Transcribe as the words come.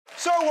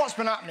So what's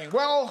been happening?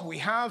 Well, we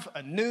have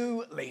a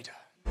new leader.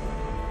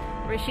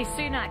 Rishi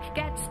Sunak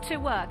gets to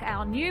work.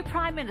 Our new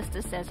Prime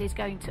Minister says he's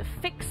going to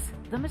fix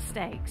the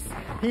mistakes.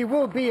 He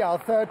will be our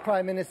third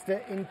Prime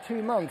Minister in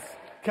 2 months.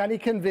 Can he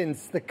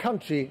convince the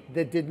country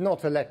that did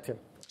not elect him?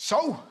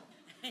 So?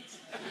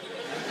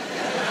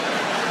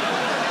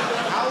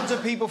 How do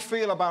people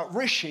feel about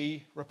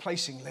Rishi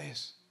replacing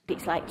Liz?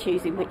 It's like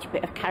choosing which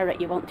bit of carrot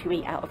you want to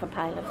eat out of a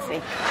pile of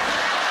sick.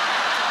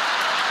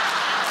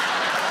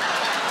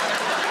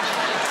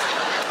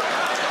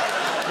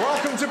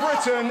 Welcome to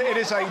Britain. It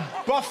is a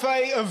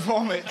buffet of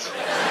vomit.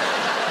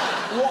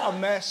 What a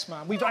mess,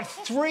 man. We've had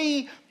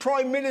 3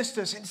 Prime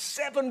Ministers in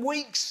 7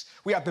 weeks.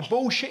 We had the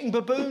bullshitting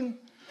baboon,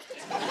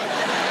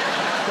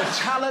 the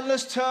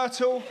talentless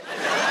turtle,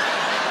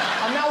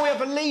 and now we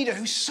have a leader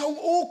who's so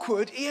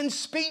awkward he ends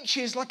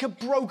speeches like a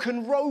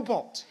broken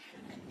robot.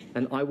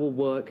 And I will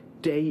work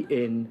day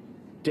in,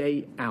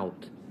 day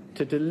out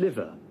to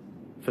deliver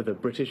for the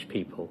British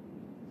people.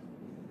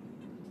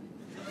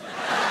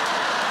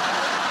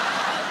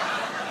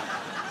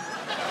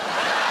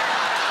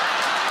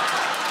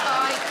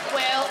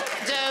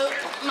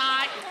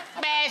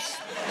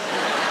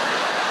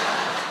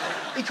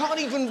 He can't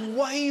even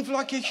wave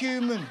like a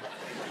human.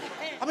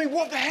 I mean,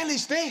 what the hell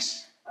is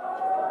this?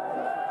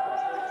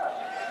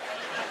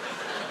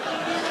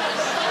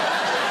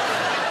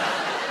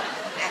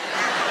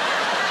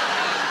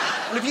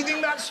 And if you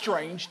think that's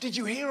strange, did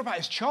you hear about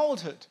his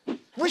childhood?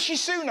 Rishi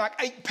Sunak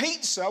ate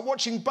pizza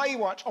watching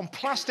Baywatch on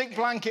plastic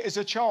blanket as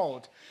a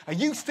child. Are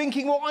you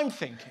thinking what I'm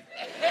thinking?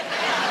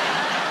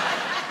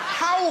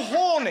 How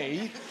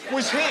horny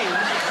was he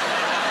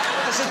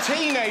as a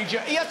teenager?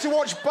 He had to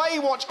watch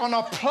Baywatch on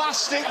a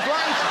plastic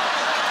blanket.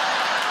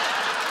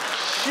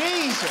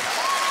 Jesus.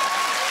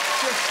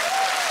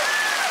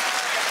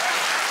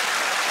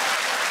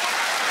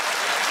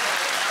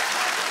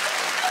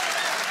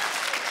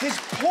 His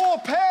poor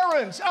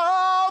parents.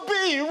 I'll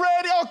be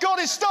ready. Oh, God,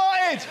 it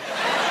started.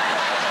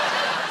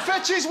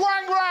 Fetch his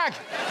wang rag.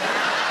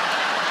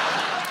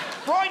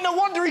 Right, no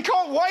wonder he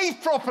can't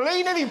wave properly.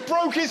 He nearly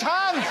broke his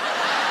hand.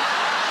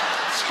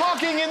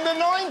 Tugging in the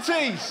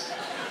 90s.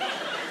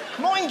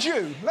 Mind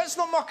you, let's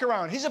not muck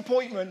around. His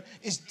appointment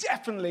is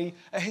definitely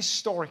a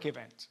historic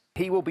event.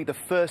 He will be the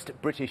first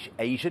British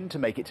Asian to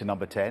make it to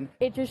number 10.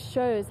 It just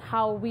shows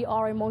how we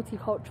are a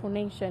multicultural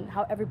nation,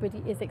 how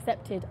everybody is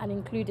accepted and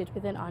included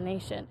within our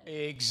nation.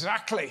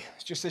 Exactly.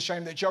 It's just a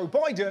shame that Joe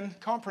Biden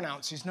can't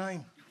pronounce his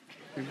name.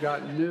 We've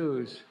got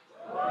news.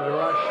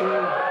 Rishi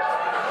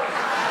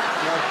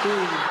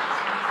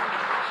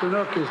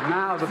Sunak is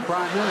now the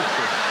Prime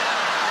Minister.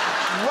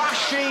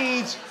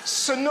 Rashid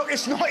Sunak,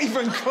 it's not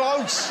even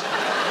close.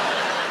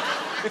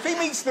 If he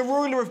meets the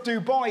ruler of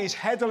Dubai, his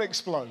head will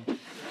explode.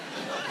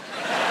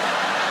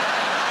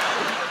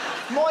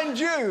 Mind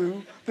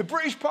you, the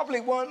British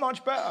public weren't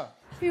much better.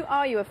 Who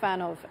are you a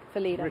fan of for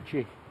leader?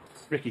 Rishi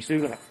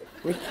Sunak.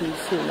 Rishi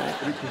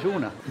Sunak. Rishi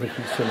Sunak.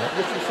 Rishi Sunak.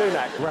 Rishi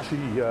Sunak. Rishi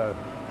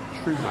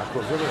Sunak,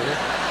 was it?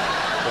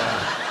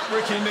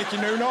 Ricky, Nicky,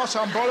 Noonos,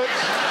 I'm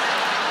bollocks.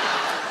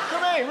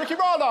 Come here, Ricky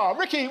Rada,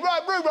 Ricky,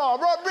 Roo-Rah,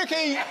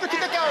 Ricky,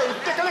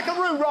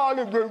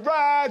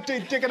 Roo-Rah,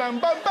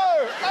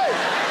 Digga-Dum-Bum-Boo. Hey!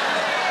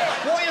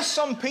 Why are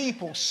some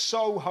people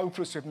so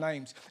hopeless with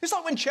names? It's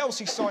like when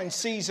Chelsea signed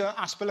Cesar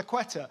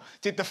Azpilicueta.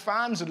 Did the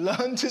fans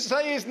learn to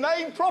say his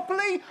name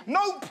properly?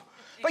 Nope.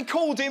 They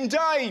called him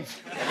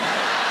Dave.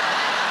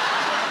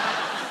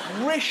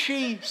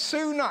 Rishi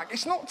Sunak.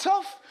 It's not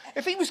tough.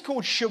 If he was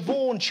called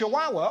Siobhan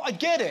Chihuahua, I'd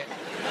get it.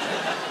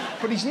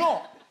 But he's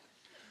not.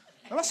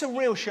 And that's a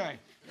real shame.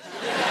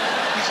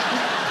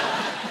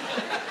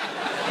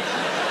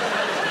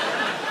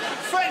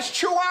 Fetch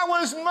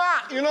Chihuahua's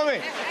Matt, you know what I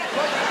mean?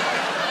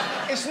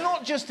 Like, it's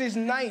not just his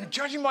name.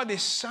 Judging by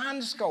this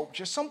sand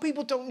sculpture, some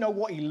people don't know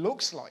what he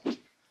looks like.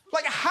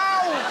 Like,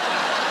 how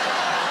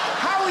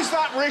is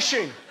that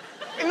Rishi?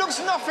 It looks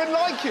nothing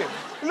like him.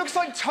 It looks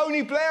like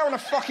Tony Blair on a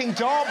fucking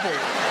dartboard.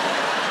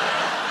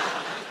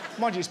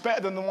 Mind you, it's better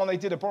than the one they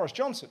did of Boris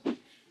Johnson.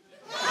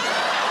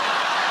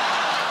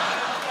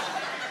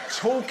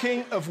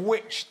 Talking of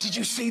which, did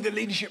you see the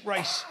leadership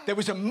race? There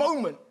was a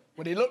moment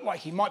when it looked like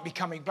he might be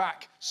coming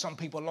back. Some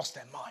people lost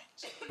their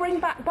minds.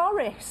 Bring back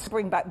Boris.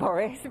 Bring back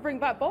Boris. Bring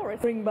back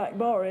Boris. Bring back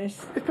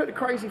Boris. Let's put the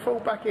crazy fool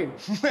back in.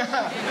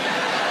 I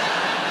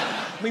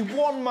mean,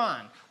 one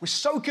man was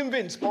so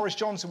convinced Boris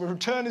Johnson would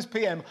return as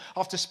PM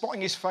after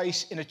spotting his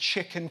face in a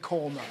chicken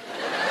korma.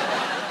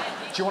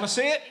 Do you want to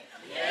see it?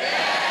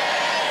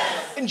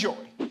 Yes! Enjoy.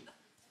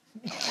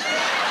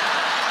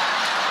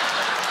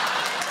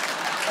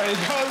 There you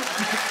go.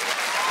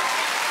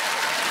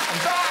 And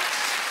that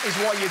is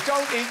why you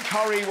don't eat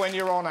curry when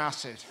you're on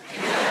acid.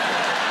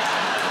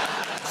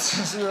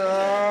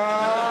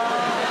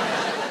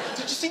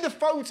 Did you see the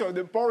photo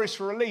that Boris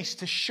released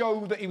to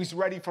show that he was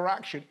ready for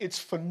action? It's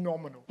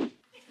phenomenal. Look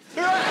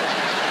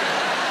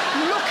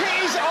at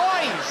his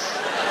eyes.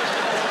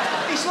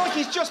 It's like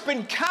he's just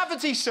been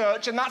cavity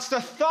searched and that's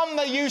the thumb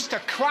they used to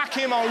crack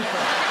him open.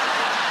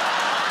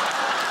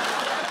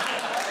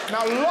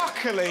 Now,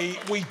 luckily,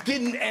 we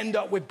didn't end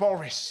up with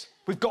Boris.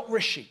 We've got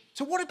Rishi.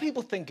 So what do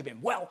people think of him?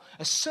 Well,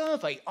 a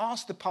survey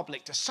asked the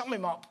public to sum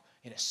him up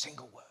in a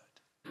single word.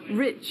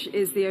 Rich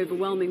is the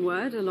overwhelming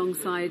word,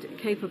 alongside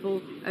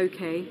capable,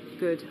 OK,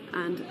 good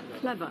and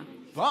clever.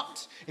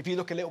 But if you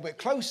look a little bit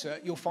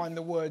closer, you'll find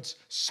the words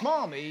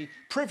smarmy,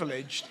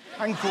 privileged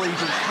and greedy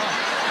cunt,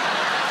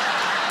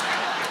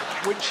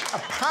 which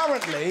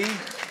apparently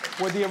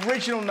were the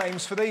original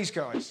names for these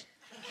guys.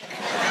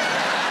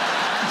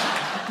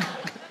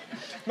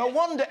 No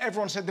wonder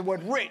everyone said the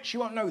word rich. You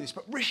won't know this,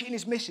 but Rishi and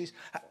his missus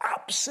are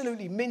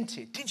absolutely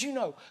minted. Did you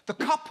know the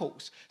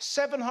couple's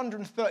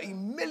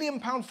 £730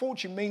 million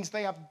fortune means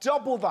they have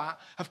double that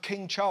of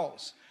King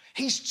Charles?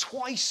 He's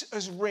twice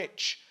as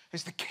rich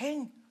as the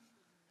king.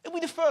 He'll be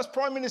the first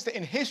Prime Minister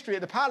in history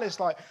at the palace,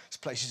 like, this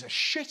place is a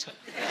shitter.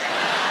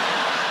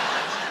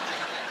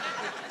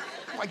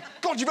 My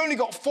God, you've only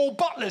got 4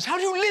 butlers. How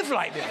do you live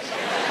like this?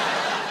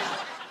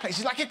 Place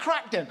is like a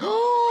crack den.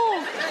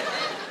 Oh!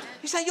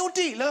 Is that your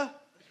dealer?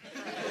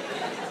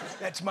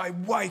 That's my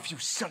wife, you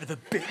son of a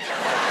bitch.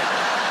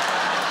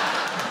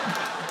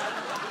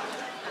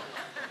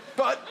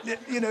 But,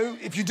 you know,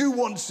 if you do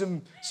want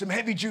some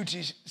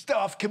heavy-duty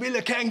stuff,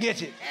 Camilla can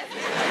get it.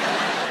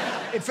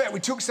 In fact, we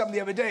took some the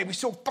other day. We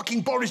saw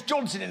fucking Boris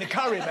Johnson in a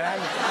curry, man.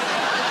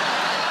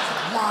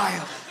 It's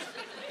wild.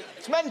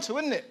 It's mental,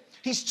 isn't it?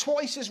 He's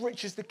twice as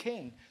rich as the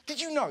king.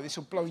 Did you know, this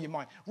will blow your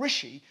mind,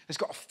 Rishi has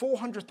got a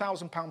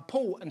 £400,000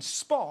 pool and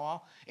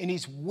spa in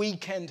his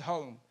weekend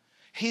home.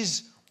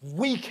 His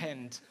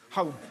weekend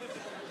home.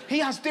 He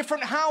has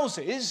different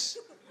houses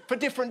for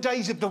different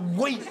days of the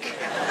week.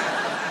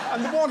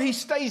 And the one he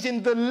stays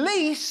in the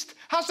least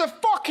has a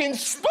fucking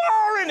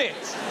spa in it.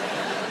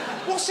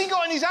 What's he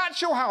got in his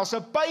actual house?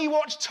 A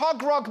Baywatch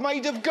tug rug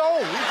made of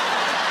gold?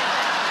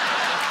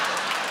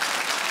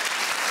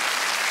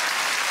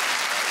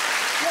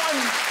 What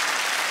I'm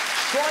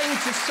trying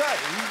to say,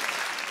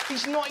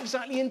 he's not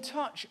exactly in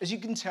touch, as you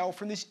can tell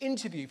from this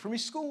interview from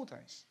his school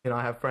days. You know,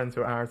 I have friends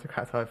who are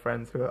aristocrats, I have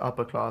friends who are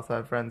upper class, I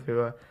have friends who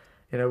are,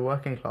 you know,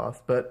 working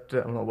class, but...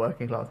 I'm not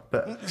working class,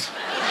 but... They're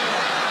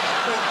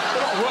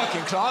not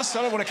working class, so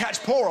I don't want to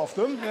catch paw off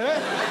them, yeah?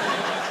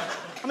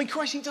 I mean,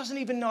 Christ, he doesn't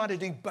even know how to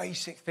do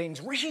basic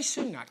things. Rishi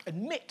Sunak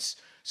admits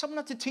someone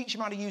had to teach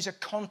him how to use a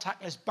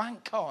contactless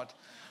bank card.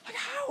 Like,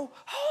 how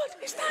hard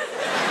is that?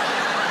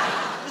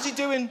 What was he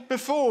doing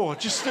before?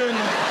 Just doing...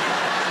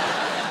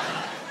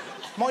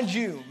 Mind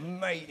you,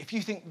 mate, if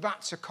you think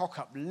that's a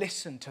cock-up,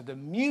 listen to the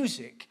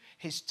music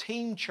his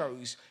team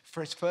chose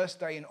for his first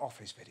day in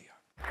office video.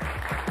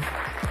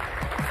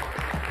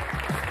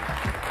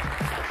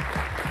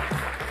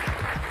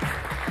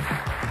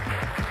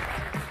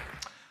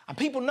 And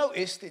people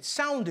noticed it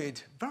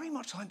sounded very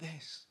much like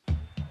this.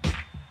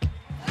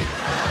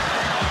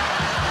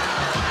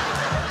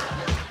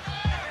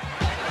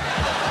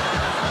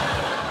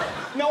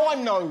 No,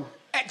 I'm no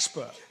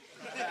expert.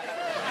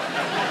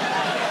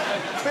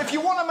 But if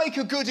you want to make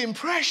a good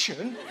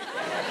impression,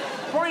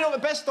 probably not the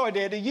best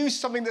idea to use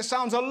something that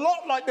sounds a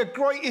lot like the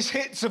greatest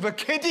hits of a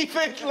kiddie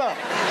fiddler.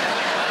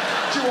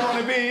 Do you want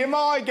to be in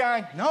my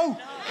gang? No.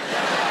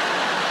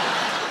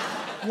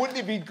 Wouldn't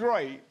it be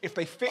great if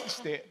they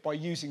fixed it by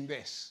using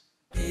this?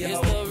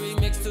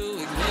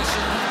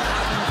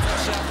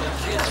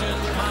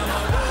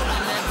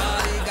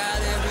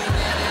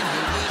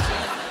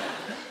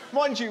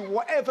 Mind you,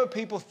 whatever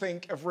people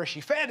think of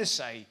Rishi, fair to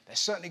say, they're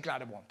certainly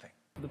glad of one thing.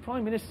 The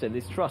Prime Minister,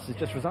 Liz Truss, has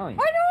just resigned.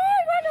 I know,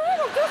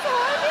 I'm just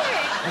arriving.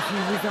 Has she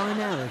resigned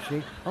now, has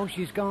she? Oh,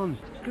 she's gone.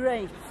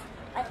 Great.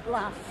 At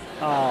last.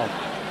 Oh,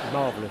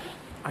 marvellous.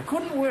 I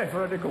couldn't wait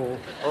for her to go.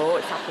 Oh,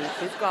 it's happened.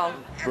 She's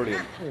gone.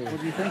 Brilliant. What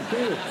do you think?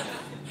 Good.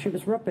 She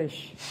was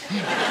rubbish.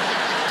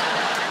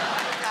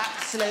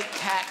 Absolute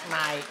cack,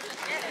 mate.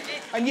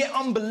 And yet,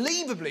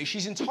 unbelievably,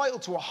 she's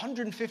entitled to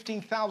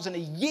 £115,000 a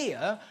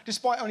year,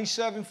 despite only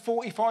serving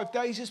 45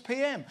 days as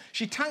PM.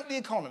 She tanked the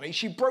economy,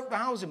 she broke the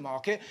housing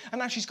market, and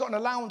now she's got an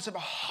allowance of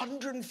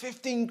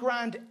 115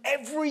 grand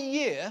every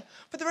year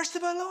for the rest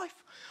of her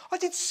life. I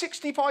did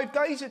 65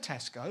 days at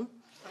Tesco.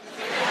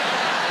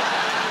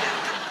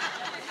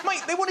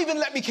 Mate, they wouldn't even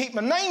let me keep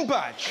my name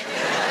badge.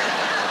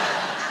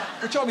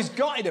 Which I was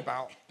gutted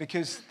about,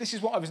 because this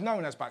is what I was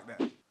known as back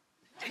then.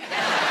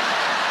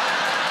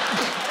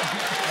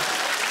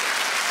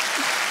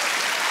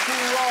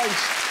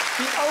 Christ.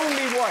 The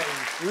only way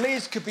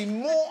Liz could be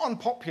more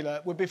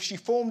unpopular would be if she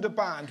formed a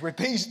band with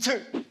these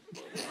two.